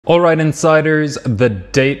All right, insiders, the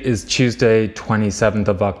date is Tuesday, 27th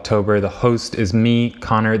of October. The host is me,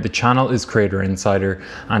 Connor. The channel is Creator Insider.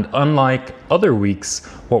 And unlike other weeks,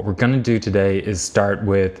 what we're going to do today is start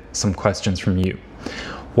with some questions from you.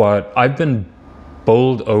 What I've been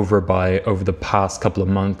bowled over by over the past couple of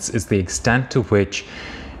months is the extent to which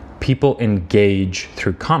people engage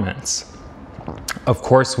through comments. Of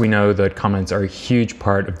course, we know that comments are a huge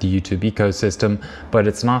part of the YouTube ecosystem, but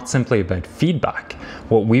it's not simply about feedback.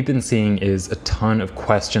 What we've been seeing is a ton of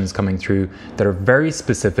questions coming through that are very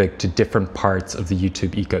specific to different parts of the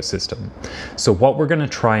YouTube ecosystem. So what we're going to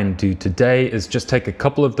try and do today is just take a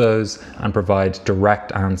couple of those and provide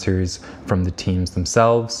direct answers from the teams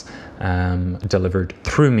themselves, delivered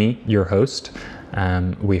through me, your host.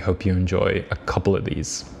 We hope you enjoy a couple of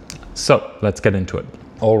these. So let's get into it.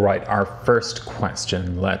 All right, our first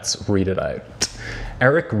question, let's read it out.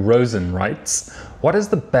 Eric Rosen writes, what is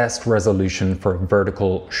the best resolution for a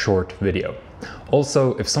vertical short video?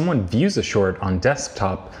 Also, if someone views a short on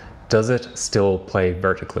desktop, does it still play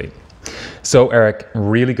vertically? So Eric,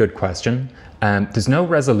 really good question. There's no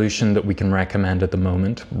resolution that we can recommend at the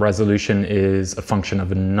moment. Resolution is a function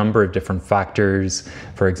of a number of different factors,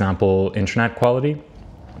 for example, internet quality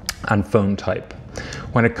and phone type.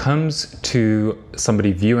 When it comes to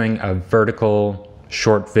somebody viewing a vertical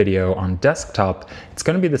short video on desktop, it's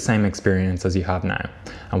going to be the same experience as you have now.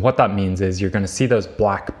 And what that means is you're going to see those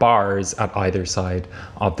black bars at either side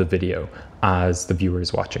of the video as the viewer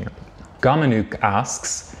is watching it. Gamanuk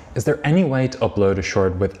asks, is there any way to upload a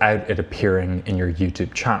short without it appearing in your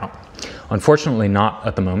YouTube channel? Unfortunately not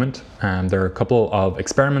at the moment. There are a couple of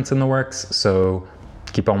experiments in the works, so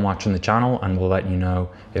keep on watching the channel and we'll let you know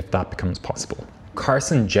if that becomes possible.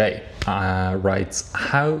 Carson J writes,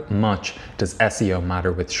 how much does SEO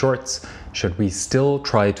matter with shorts? Should we still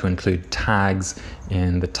try to include tags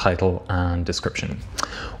in the title and description?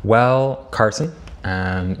 Well, Carson,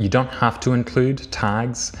 you don't have to include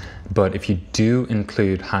tags, but if you do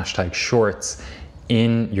include hashtag shorts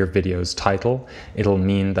in your video's title, it'll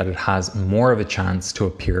mean that it has more of a chance to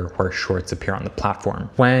appear where shorts appear on the platform.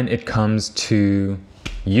 When it comes to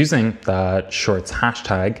using that shorts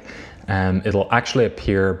hashtag, it'll actually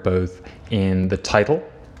appear both in the title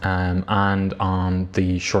and on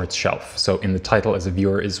the shorts shelf. So in the title as a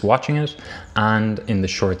viewer is watching it, and in the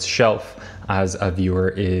shorts shelf as a viewer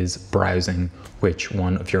is browsing which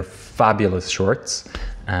one of your fabulous shorts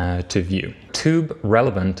to view. Tube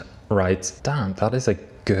Relevant writes, damn, that is a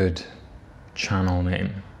good channel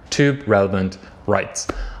name. Tube Relevant writes,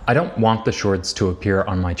 I don't want the shorts to appear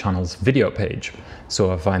on my channel's video page.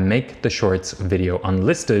 So if I make the shorts video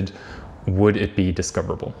unlisted, would it be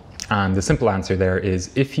discoverable? And the simple answer there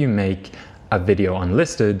is if you make a video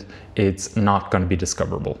unlisted, it's not going to be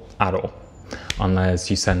discoverable at all, unless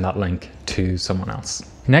you send that link to someone else.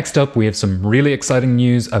 Next up, we have some really exciting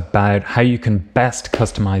news about how you can best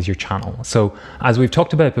customize your channel. So as we've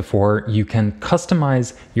talked about before, you can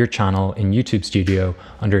customize your channel in YouTube Studio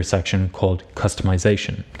under a section called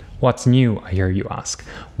customization. What's new, I hear you ask?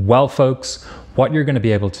 Well, folks, what you're going to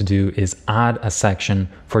be able to do is add a section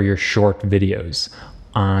for your short videos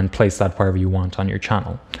and place that wherever you want on your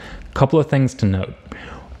channel. A couple of things to note.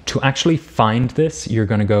 To actually find this, you're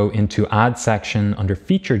going to go into add section under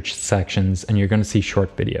featured sections and you're going to see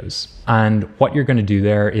short videos. And what you're going to do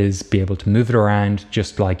there is be able to move it around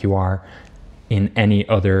just like you are in any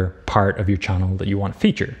other part of your channel that you want to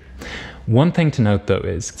feature. One thing to note though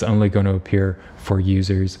is it's only going to appear for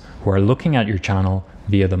users who are looking at your channel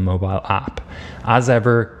via the mobile app. As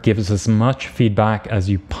ever, give us as much feedback as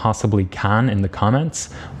you possibly can in the comments.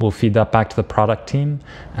 We'll feed that back to the product team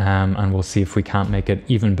and we'll see if we can't make it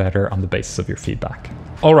even better on the basis of your feedback.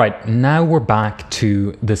 All right, now we're back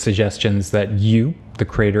to the suggestions that you, the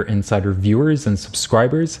Creator Insider viewers and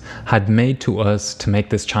subscribers, had made to us to make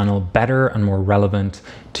this channel better and more relevant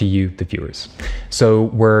to you, the viewers. So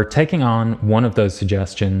we're taking on one of those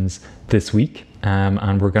suggestions this week.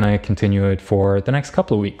 And we're going to continue it for the next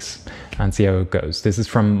couple of weeks and see how it goes. This is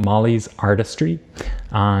from Molly's Artistry,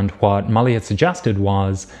 and what Molly had suggested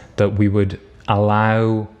was that we would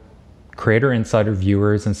allow Creator Insider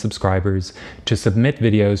viewers and subscribers to submit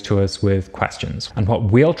videos to us with questions. And what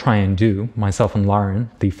we'll try and do, myself and Lauren,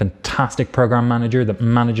 the fantastic program manager that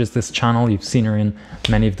manages this channel, you've seen her in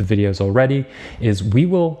many of the videos already, is we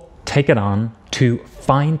will take it on to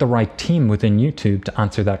find the right team within YouTube to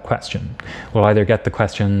answer that question. We'll either get the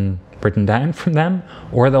question written down from them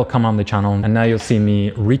or they'll come on the channel. And now you'll see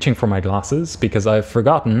me reaching for my glasses because I've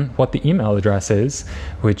forgotten what the email address is,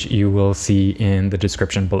 which you will see in the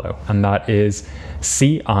description below. And that is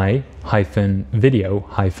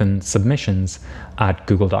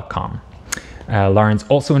ci-video-submissions@google.com. Lauren's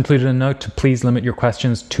also included a note to please limit your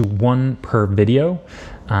questions to 1 per video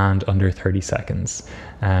and under 30 seconds.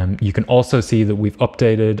 You can also see that we've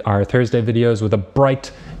updated our Thursday videos with a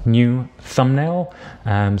bright new thumbnail.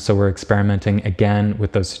 So we're experimenting again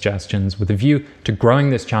with those suggestions with a view to growing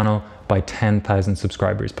this channel by 10,000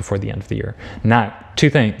 subscribers before the end of the year. Now, 2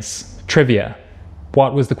 things. Trivia.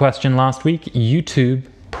 What was the question last week? YouTube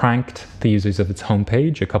pranked the users of its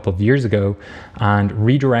homepage a couple of years ago and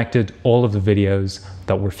redirected all of the videos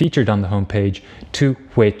that were featured on the homepage to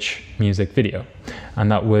which music video?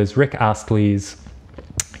 And that was Rick Astley's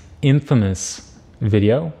infamous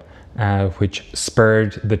video, which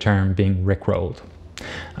spurred the term being rickrolled.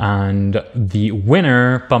 And the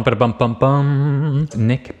winner, Nick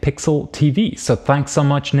Pixel TV. So thanks so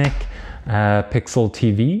much, Nick Pixel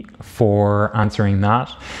TV, for answering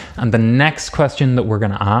that. And the next question that we're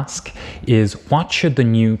going to ask is, what should the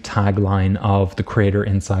new tagline of the Creator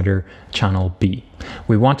Insider channel be?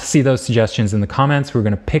 We want to see those suggestions in the comments. We're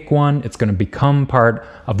going to pick one. It's going to become part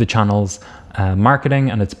of the channel's marketing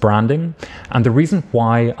and its branding. And the reason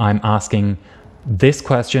why I'm asking this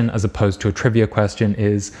question as opposed to a trivia question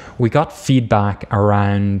is we got feedback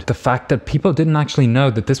around the fact that people didn't actually know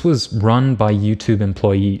that this was run by YouTube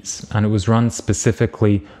employees, and it was run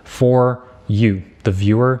specifically for you, the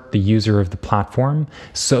viewer, the user of the platform,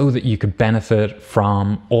 so that you could benefit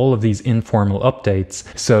from all of these informal updates.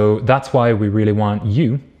 So that's why we really want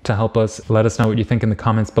you to help us. Let us know what you think in the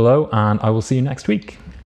comments below, and I will see you next week.